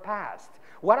was never passed?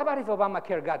 What about if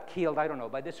Obamacare got killed, I don't know,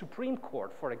 by the Supreme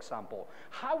Court, for example?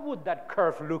 How would that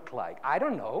curve look like? I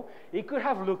don't know. It could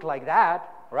have looked like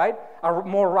that, right? A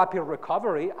more rapid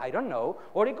recovery, I don't know.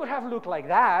 Or it could have looked like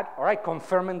that, all right,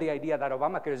 confirming the idea that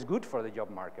Obamacare is good for the job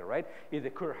market, right? If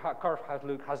the curve has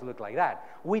looked like that.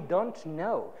 We don't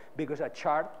know, because a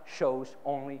chart shows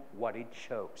only what it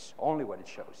shows, only what it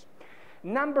shows.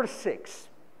 Number 6.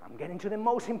 I'm getting to the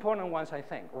most important ones, I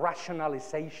think,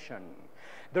 rationalization.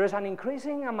 There is an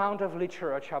increasing amount of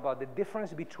literature about the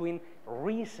difference between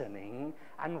reasoning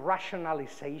and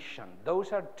rationalization.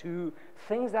 Those are two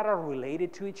things that are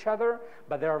related to each other,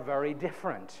 but they are very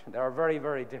different. They are very,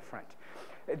 very different.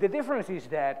 The difference is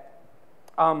that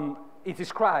it's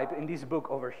described in this book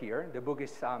over here. The book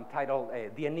is titled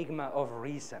The Enigma of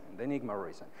Reason, The Enigma of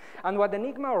Reason. And what The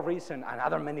Enigma of Reason and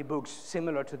other many books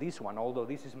similar to this one, although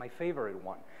this is my favorite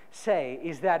one, say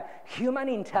is that human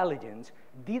intelligence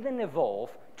didn't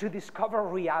evolve to discover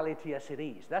reality as it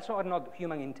is. That's what not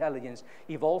human intelligence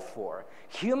evolved for.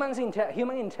 Human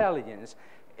intelligence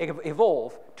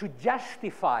evolved to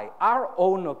justify our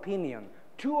own opinion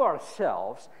to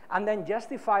ourselves, and then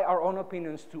justify our own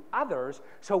opinions to others,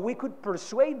 so we could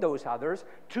persuade those others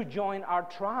to join our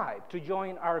tribe, to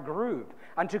join our group,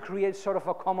 and to create sort of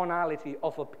a commonality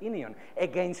of opinion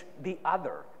against the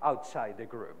other outside the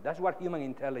group. That's what human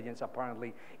intelligence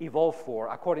apparently evolved for,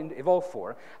 according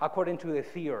to the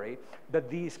theory that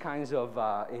these kinds of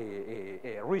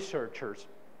researchers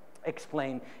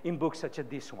explain in books such as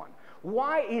this one.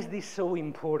 Why is this so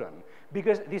important?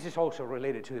 Because this is also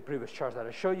related to the previous charts that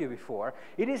I showed you before.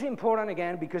 It is important,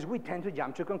 again, because we tend to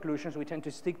jump to conclusions, we tend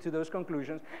to stick to those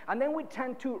conclusions, and then we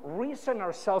tend to reason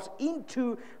ourselves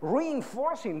into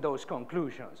reinforcing those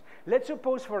conclusions. Let's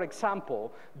suppose, for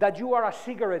example, that you are a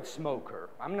cigarette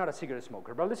smoker. I'm not a cigarette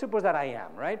smoker, but let's suppose that I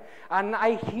am, right? And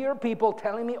I hear people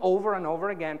telling me over and over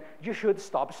again, you should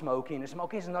stop smoking.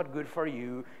 Smoking is not good for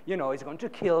you. It's going to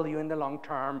kill you in the long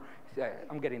term.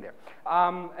 I'm getting there.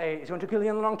 It's going to kill you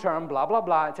in the long term, blah, blah,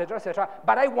 blah, etc., etc.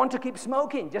 But I want to keep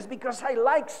smoking just because I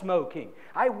like smoking.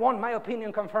 I want my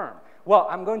opinion confirmed. Well,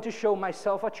 I'm going to show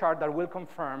myself a chart that will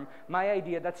confirm my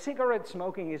idea that cigarette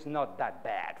smoking is not that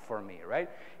bad for me, right?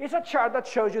 It's a chart that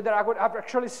shows you that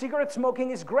actually cigarette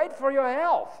smoking is great for your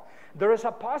health. There is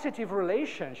a positive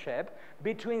relationship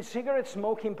between cigarette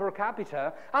smoking per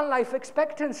capita and life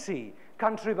expectancy,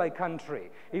 country by country.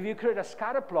 If you create a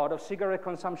scatter plot of cigarette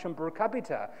consumption per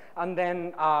capita and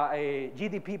then a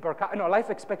GDP per capita, life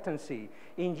expectancy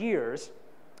in years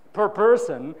per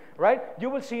person, right? You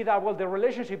will see that, well, the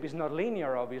relationship is not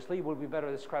linear, obviously. It will be better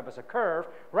described as a curve,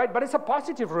 right? But it's a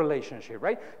positive relationship,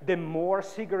 right? The more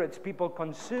cigarettes people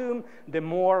consume, the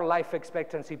more life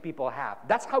expectancy people have.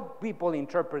 That's how people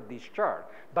interpret this chart.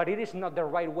 But it is not the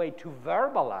right way to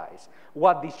verbalize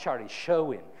what this chart is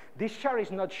showing. This chart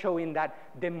is not showing that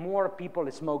the more people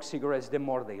smoke cigarettes, the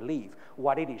more they live.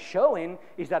 What it is showing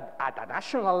is that at a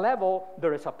national level,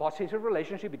 there is a positive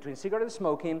relationship between cigarette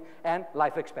smoking and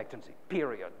life expectancy,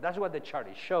 period. That's what the chart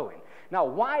is showing. Now,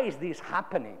 why is this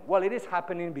happening? Well, it is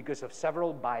happening because of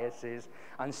several biases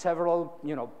and several,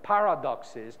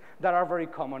 paradoxes that are very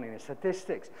common in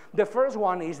statistics. The first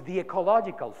one is the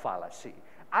ecological fallacy.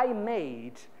 I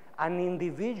made an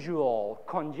individual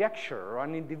conjecture,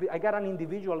 I got an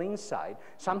individual insight,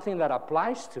 something that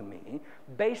applies to me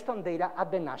based on data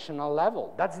at the national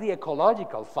level. That's the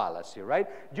ecological fallacy, right?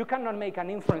 You cannot make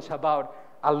an inference about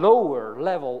a lower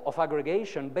level of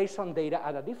aggregation based on data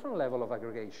at a different level of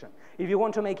aggregation. If you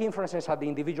want to make inferences at the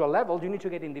individual level, you need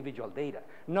to get individual data,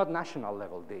 not national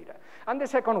level data. And the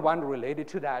second one related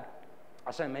to that,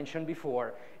 as I mentioned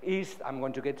before, is, I'm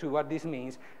going to get to what this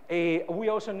means, we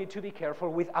also need to be careful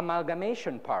with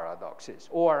amalgamation paradoxes,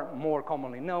 or more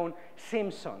commonly known,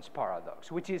 Simpson's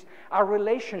paradox, which is a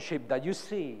relationship that you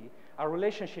see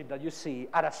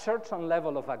at a certain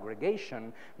level of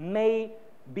aggregation may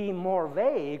be more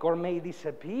vague or may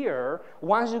disappear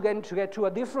once you get to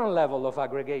a different level of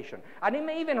aggregation. And it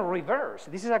may even reverse.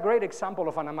 This is a great example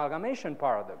of an amalgamation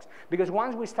paradox, because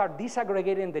once we start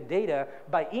disaggregating the data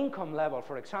by income level,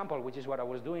 for example, which is what I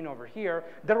was doing over here,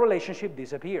 the relationship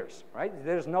disappears, right?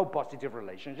 There's no positive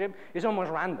relationship. It's almost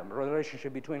random, the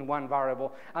relationship between one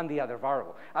variable and the other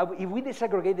variable. If we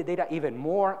disaggregate the data even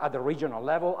more at the regional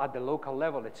level, at the local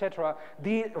level, etc.,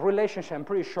 the relationship, I'm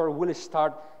pretty sure, will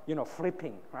start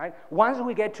flipping, right? Once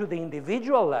we get to the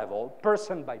individual level,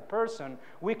 person by person,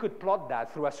 we could plot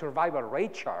that through a survival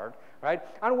rate chart, right?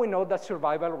 And we know that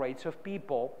survival rates of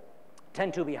people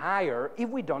tend to be higher if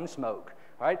we don't smoke,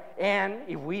 right? And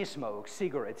if we smoke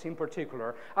cigarettes in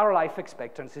particular, our life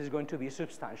expectancy is going to be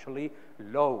substantially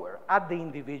lower at the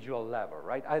individual level,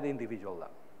 right? At the individual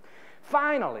level.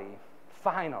 Finally,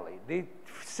 the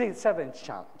seventh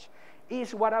challenge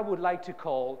is what I would like to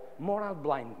call moral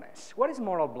blindness. What is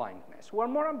moral blindness? Well,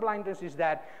 moral blindness is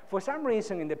that for some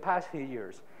reason in the past few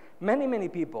years, many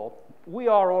people, we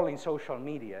are all in social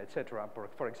media, etc.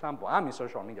 For example, I'm in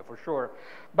social media for sure,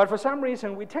 but for some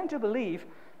reason we tend to believe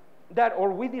that,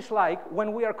 or we dislike,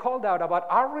 when we are called out about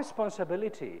our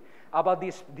responsibility about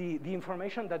the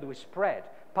information that we spread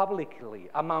publicly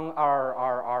among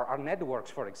our networks,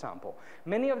 for example.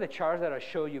 Many of the charts that I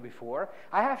showed you before,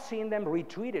 I have seen them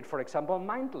retweeted, for example,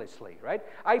 mindlessly, right?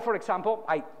 I'm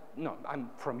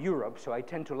from Europe, so I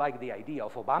tend to like the idea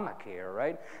of Obamacare,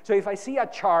 right? So if I see a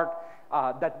chart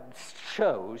that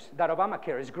shows that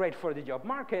Obamacare is great for the job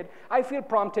market, I will feel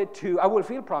prompted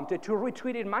to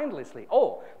retweet it mindlessly.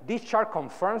 Oh, this chart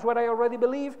confirms what I already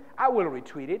believe, I will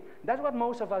retweet it. That's what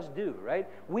most of us do, right?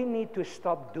 We need to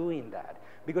stop doing that,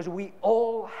 because we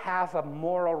all have a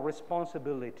moral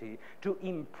responsibility to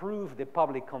improve the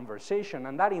public conversation,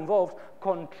 and that involves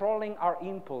controlling our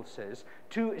impulses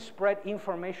to spread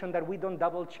information that we don't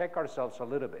double check ourselves a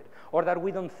little bit, or that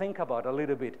we don't think about a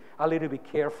little bit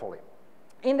carefully.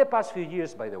 In the past few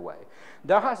years, by the way,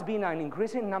 there has been an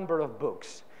increasing number of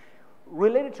books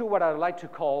related to what I like to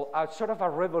call a sort of a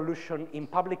revolution in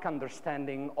public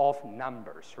understanding of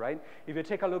numbers, right? If you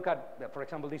take a look at, for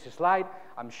example, this slide,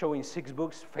 I'm showing 6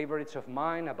 books, favorites of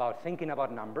mine, about thinking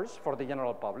about numbers for the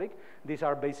general public. These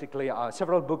are basically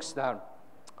several books that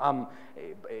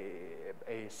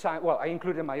well, I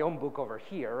included my own book over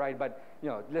here, right? But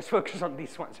let's focus on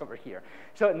these ones over here.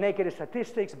 So, Naked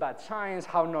Statistics, Bad Science,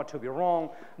 How Not to Be Wrong.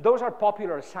 Those are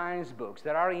popular science books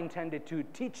that are intended to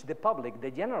teach the public,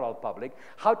 the general public,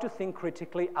 how to think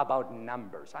critically about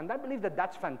numbers. And I believe that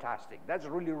that's fantastic. That's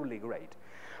really, really great.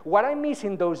 What I miss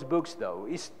in those books, though,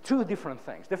 is 2 different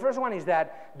things. The first one is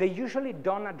that they usually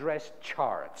don't address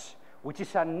charts, which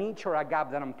is a niche or a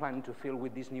gap that I'm planning to fill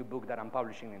with this new book that I'm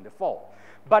publishing in the fall.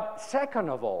 But second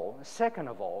of all,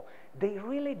 they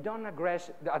really don't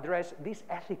address this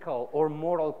ethical or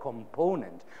moral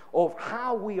component of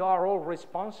how we are all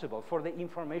responsible for the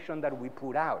information that we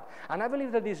put out. And I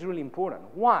believe that this is really important.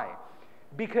 Why?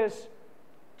 Because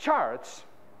charts,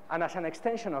 and as an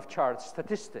extension of charts,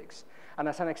 statistics, and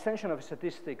as an extension of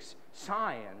statistics,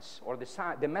 science, or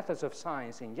the methods of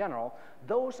science in general,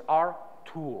 those are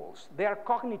tools. They are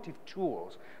cognitive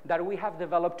tools that we have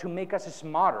developed to make us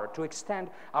smarter, to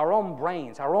extend our own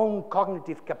brains, our own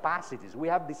cognitive capacities. We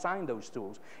have designed those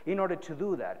tools in order to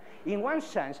do that. In one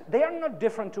sense, they are not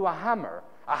different to a hammer.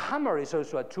 A hammer is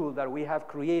also a tool that we have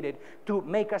created to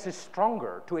make us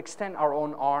stronger, to extend our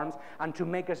own arms, and to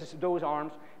make those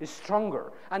arms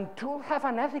stronger. And tools have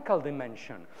an ethical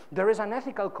dimension. There is an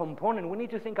ethical component. We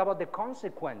need to think about the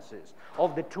consequences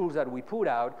of the tools that we put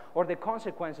out, or the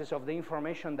consequences of the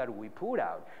information that we put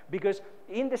out. Because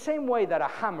in the same way that a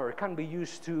hammer can be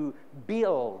used to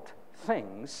build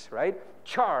things, right?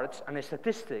 Charts and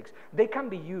statistics, they can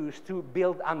be used to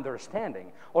build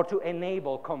understanding or to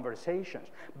enable conversations.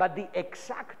 But the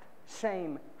exact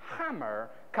same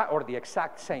hammer, or the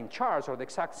exact same charts, or the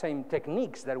exact same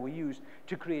techniques that we use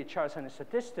to create charts and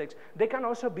statistics, they can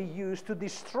also be used to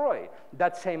destroy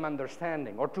that same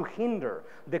understanding, or to hinder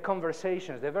the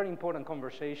conversations, the very important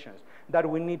conversations that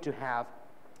we need to have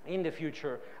in the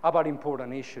future about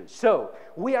important issues. So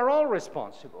we are all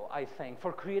responsible, I think,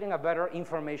 for creating a better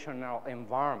informational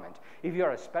environment. If you're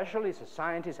a specialist, a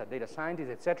scientist, a data scientist,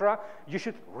 etc., you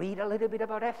should read a little bit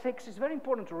about ethics. It's very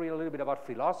important to read a little bit about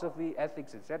philosophy,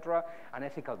 ethics, etc., and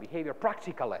ethical behavior,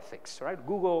 practical ethics, right?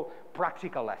 Google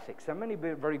practical ethics. There are many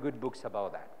very good books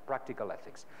about that. practical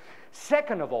ethics.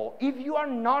 Second of all, if you are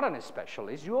not a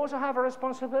specialist, you also have a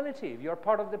responsibility if you're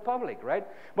part of the public, right?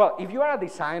 Well, if you are a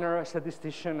designer, a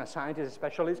statistician, a scientist, a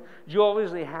specialist, you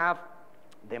obviously have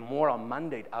the moral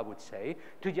mandate, I would say,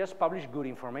 to just publish good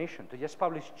information, to just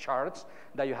publish charts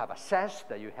that you have assessed,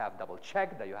 that you have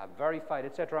double-checked, that you have verified,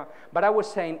 etc. But I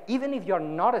was saying, even if you're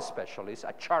not a specialist,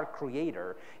 a chart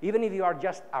creator, even if you are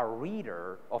just a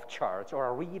reader of charts or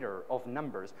a reader of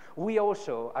numbers, we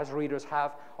also, as readers,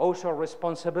 have also a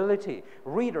responsibility.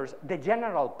 Readers, the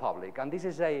general public, and this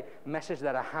is a message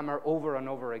that I hammer over and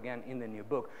over again in the new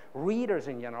book, readers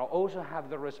in general also have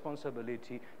the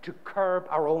responsibility to curb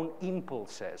our own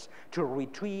impulses, to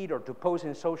retweet or to post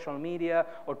in social media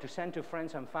or to send to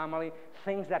friends and family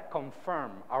things that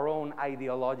confirm our own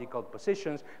ideological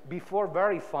positions before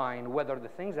verifying whether the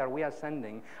things that we are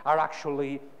sending are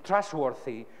actually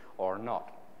trustworthy or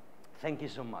not. Thank you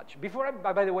so much.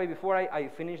 By the way, before I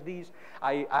finish these,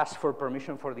 I asked for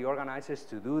permission for the organizers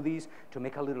to do these, to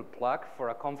make a little plug for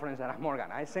a conference that I'm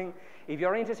organizing. If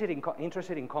you're interested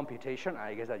in computation,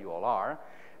 I guess that you all are,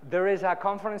 there is a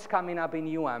conference coming up in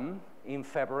in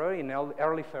February, in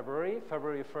early February,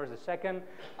 February 1st to 2nd,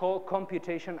 called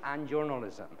Computation and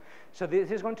Journalism. So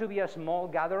this is going to be a small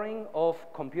gathering of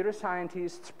computer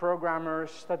scientists,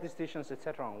 programmers, statisticians,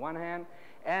 etc. on one hand,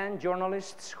 and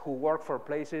journalists who work for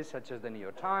places such as the New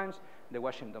York Times, the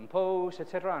Washington Post,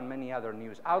 etc., and many other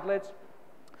news outlets,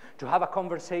 to have a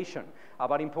conversation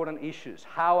about important issues,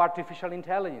 how artificial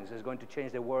intelligence is going to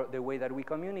change the way that we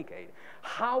communicate,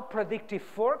 how predictive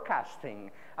forecasting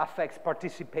affects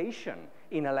participation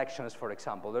in elections, for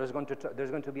example. There's going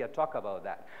to be a talk about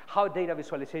that, how data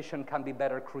visualization can be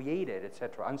better created,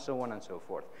 etc., and so on and so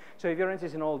forth. So if you're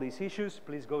interested in all these issues,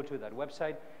 please go to that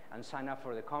website and sign up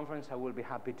for the conference. I will be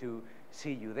happy to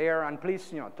see you there. And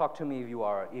please, talk to me if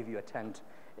you attend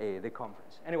the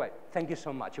conference. Anyway, thank you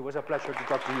so much. It was a pleasure to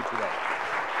talk to you today.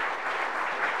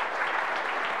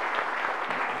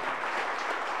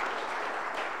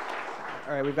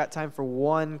 All right, we've got time for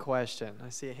one question. I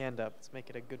see a hand up. Let's make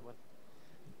it a good one.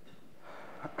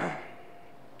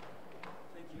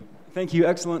 Thank you.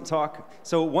 Excellent talk.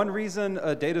 So one reason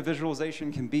a data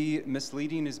visualization can be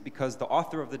misleading is because the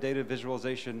author of the data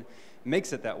visualization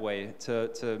makes it that way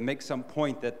to make some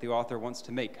point that the author wants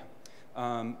to make.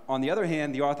 On the other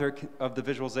hand, the author of the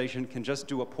visualization can just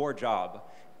do a poor job,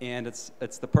 and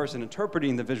it's the person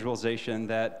interpreting the visualization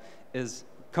that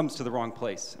comes to the wrong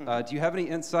place. Mm-hmm. Do you have any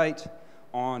insight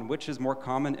on which is more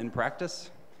common in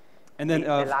practice? And then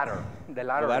the latter. The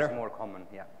latter is more common.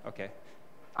 Yeah. Okay.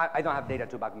 I don't have data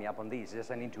to back me up on these. It's just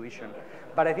an intuition.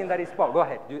 But I think that is, well, go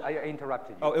ahead. I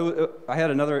interrupted you. Oh, I had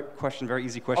another question, very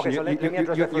easy question. Okay, so let me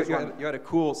address the first one. You had a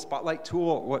cool spotlight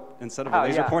tool instead of a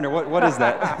laser pointer. What is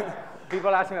that?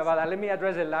 People ask me about that. Let me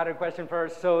address the latter question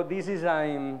first. So this is,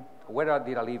 where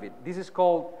did I leave it? This is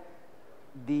called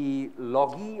the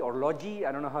Logi or Logi.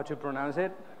 I don't know how to pronounce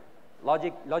it.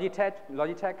 Logitech?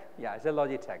 Yeah, it's a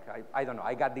Logitech. I don't know.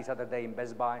 I got this other day in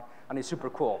Best Buy, and it's super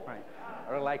cool. Right?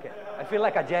 I really like it. I feel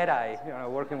like a Jedi,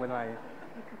 working with my...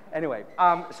 Anyway,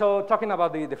 so talking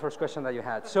about the first question that you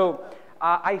had. So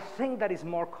I think that it's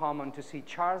more common to see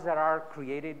charts that are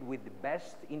created with the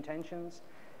best intentions,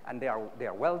 and they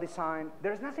are well designed.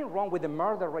 There's nothing wrong with the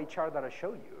murder rate chart that I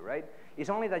showed you, right? It's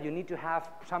only that you need to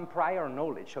have some prior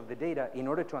knowledge of the data in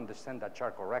order to understand that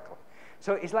chart correctly.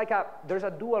 So it's like there's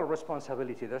a dual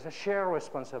responsibility. There's a shared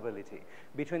responsibility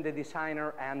between the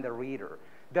designer and the reader.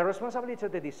 The responsibility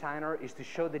of the designer is to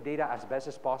show the data as best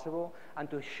as possible and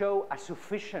to show a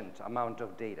sufficient amount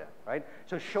of data, right?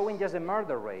 So showing just the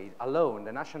murder rate alone,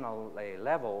 the national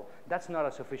level, that's not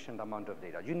a sufficient amount of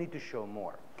data. You need to show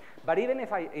more. But even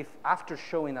if after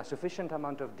showing a sufficient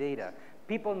amount of data,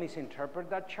 people misinterpret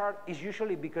that chart, it's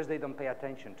usually because they don't pay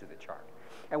attention to the chart.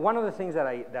 And one of the things that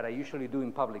I usually do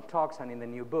in public talks and in the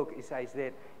new book is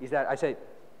that I say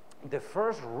the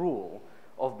first rule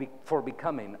for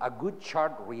becoming a good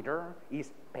chart reader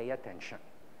is pay attention.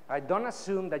 Right? Don't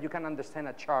assume that you can understand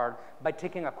a chart by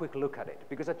taking a quick look at it,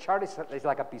 because a chart is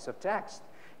like a piece of text.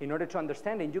 In order to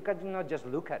understand it, you cannot just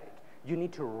look at it. You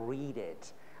need to read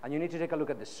it. And you need to take a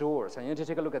look at the source, and you need to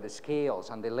take a look at the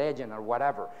scales and the legend or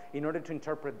whatever in order to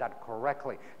interpret that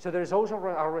correctly. So there's also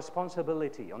a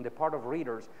responsibility on the part of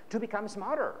readers to become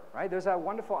smarter, right? There's a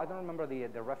wonderful, I don't remember the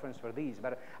reference for these,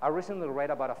 but I recently read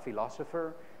about a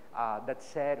philosopher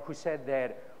who said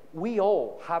that we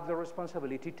all have the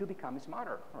responsibility to become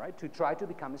smarter, right? To try to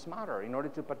become smarter in order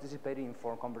to participate in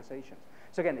informed conversations.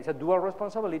 So again, it's a dual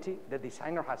responsibility. The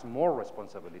designer has more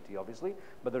responsibility, obviously,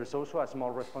 but there's also a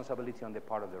small responsibility on the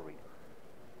part of the reader.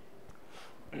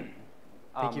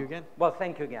 Thank you again. Well,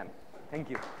 thank you again. Thank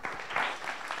you.